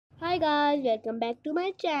Hi guys, welcome back to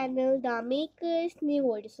my channel, The Maker's New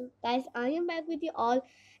World. So guys, I am back with you all,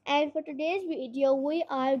 and for today's video, we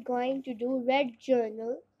are going to do red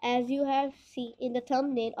journal as you have seen in the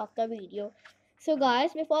thumbnail of the video. So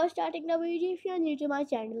guys, before starting the video, if you are new to my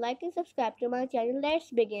channel, like and subscribe to my channel. Let's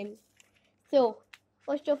begin. So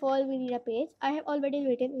first of all, we need a page. I have already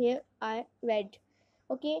written here. I read.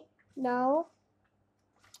 Okay, now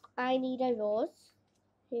I need a rose.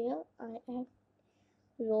 Here I have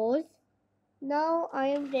rose. Now I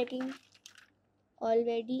am taking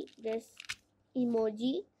already this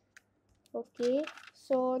emoji. Okay,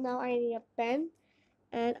 so now I need a pen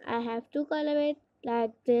and I have to color it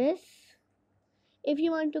like this. If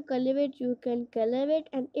you want to color it, you can color it,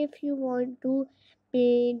 and if you want to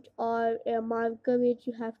paint or marker it,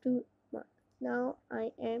 you have to mark. Now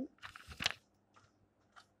I am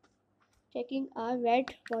taking a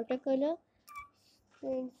red watercolor,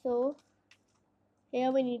 and so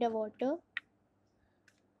here we need a water.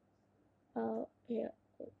 Here,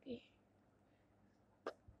 okay.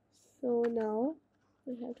 So now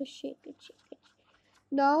we have to shake it.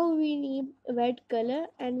 Now we need red color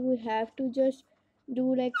and we have to just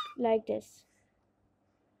do like this.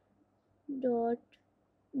 Dot,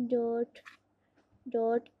 dot,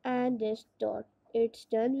 dot, and this dot. It's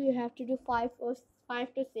done. We have to do five to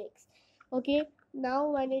six. Okay. Now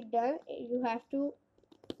when it's done, you have to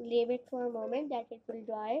leave it for a moment that it will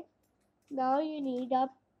dry. Now you need a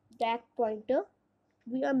black pointer.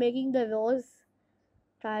 We are making the rose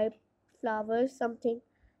type flowers something.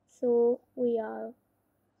 So you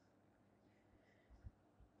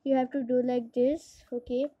have to do like this.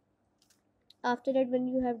 Okay. After that, when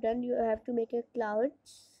you have done, you have to make a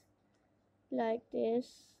clouds like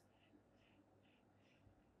this.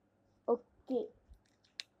 Okay,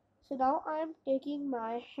 so now I am taking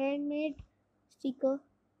my handmade sticker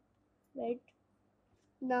red.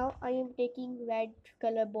 Now I am taking red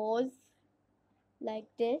color bows like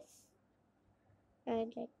this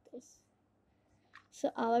and like this.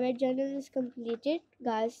 So our red journal is completed,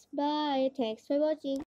 guys. Bye, thanks for watching.